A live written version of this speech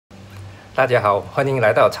大家好，欢迎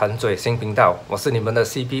来到饞嘴新频道，我是你们的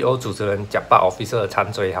CPO 主持人Ciak Pah Officer 饞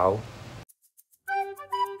嘴豪。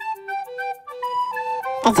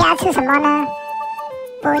等下要吃什么呢？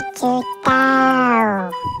不知道。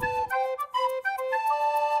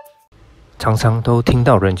常常都听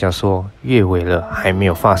到人家说，月尾了还没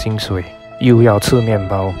有发薪水，又要吃面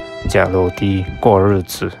包加roti过日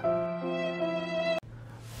子。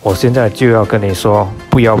我现在就要跟你说，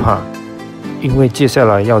不要怕，因为接下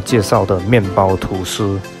来要介绍的面包吐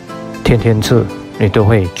司，天天吃你都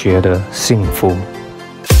会觉得幸福。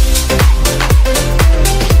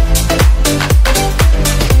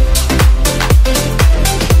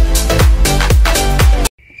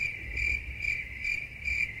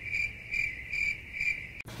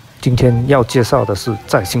今天要介绍的是，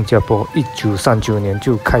在新加坡1939年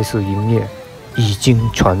就开始营业，已经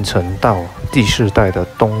传承到第4代的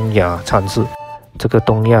东亚餐室。这个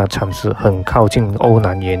东亚餐室很靠近欧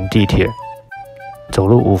南园地铁，走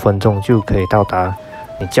路5分钟就可以到达。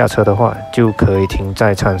你驾车的话，就可以停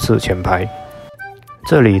在餐室前排。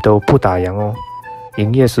这里都不打烊哦，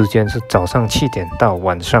营业时间是早上7点到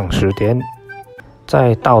晚上10点。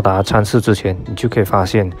在到达餐室之前，你就可以发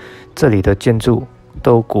现这里的建筑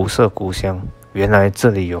都古色古香，原来这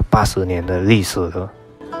里有80年的历史了。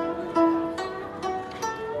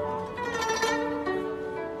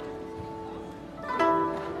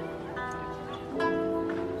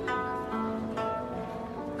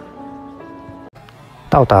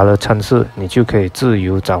到达了餐室，你就可以自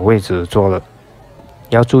由找位置坐了。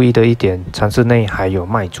要注意的一点，餐室内还有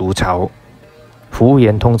卖竹草。服务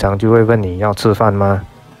员通常就会问你要吃饭吗？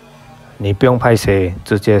你不用拍谁，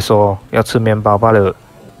直接说要吃面包罢了。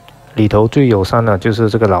里头最友善的就是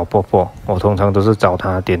这个老婆婆，我通常都是找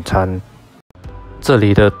她点餐。这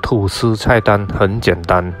里的吐司菜单很简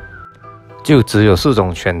单，就只有4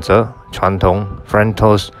种选择：传统、French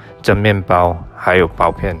toast、蒸面包，还有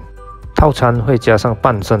薄片。套餐会加上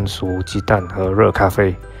半生熟鸡蛋和热咖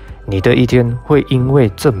啡。你的一天会因为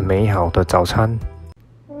这美好的早餐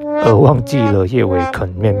而忘记了夜尾啃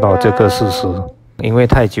面包这个事实。因为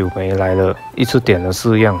太久没来了，一次点了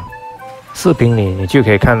4样。视频里你就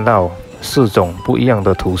可以看到4种不一样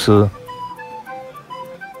的吐司。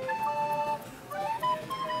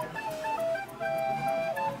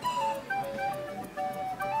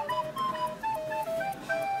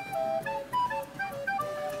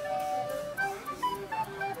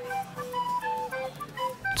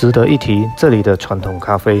值得一提，这里的传统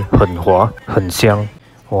咖啡很滑很香。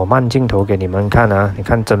我慢镜头给你们看啊，你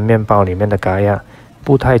看蒸面包里面的咖椰，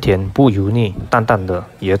不太甜不油腻，淡淡的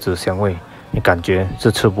椰子香味，你感觉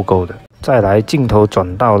是吃不够的。再来镜头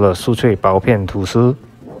转到了酥脆薄片吐司。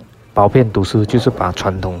薄片吐司就是把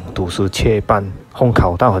传统吐司切一半，烘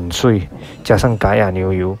烤到很碎，加上咖椰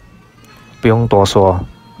牛油。不用多说，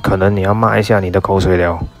可能你要抹一下你的口水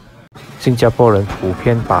了。新加坡人普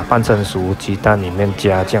遍把半生熟鸡蛋里面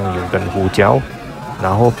加酱油跟胡椒，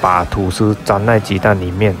然后把吐司沾在鸡蛋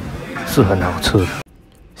里面，是很好吃的。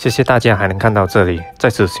谢谢大家还能看到这里，在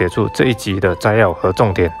此写出这一集的摘要和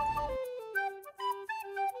重点。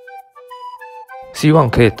希望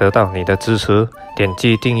可以得到你的支持，点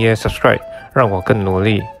击订阅 Subscribe， 让我更努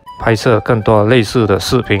力拍摄更多类似的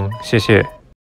视频，谢谢。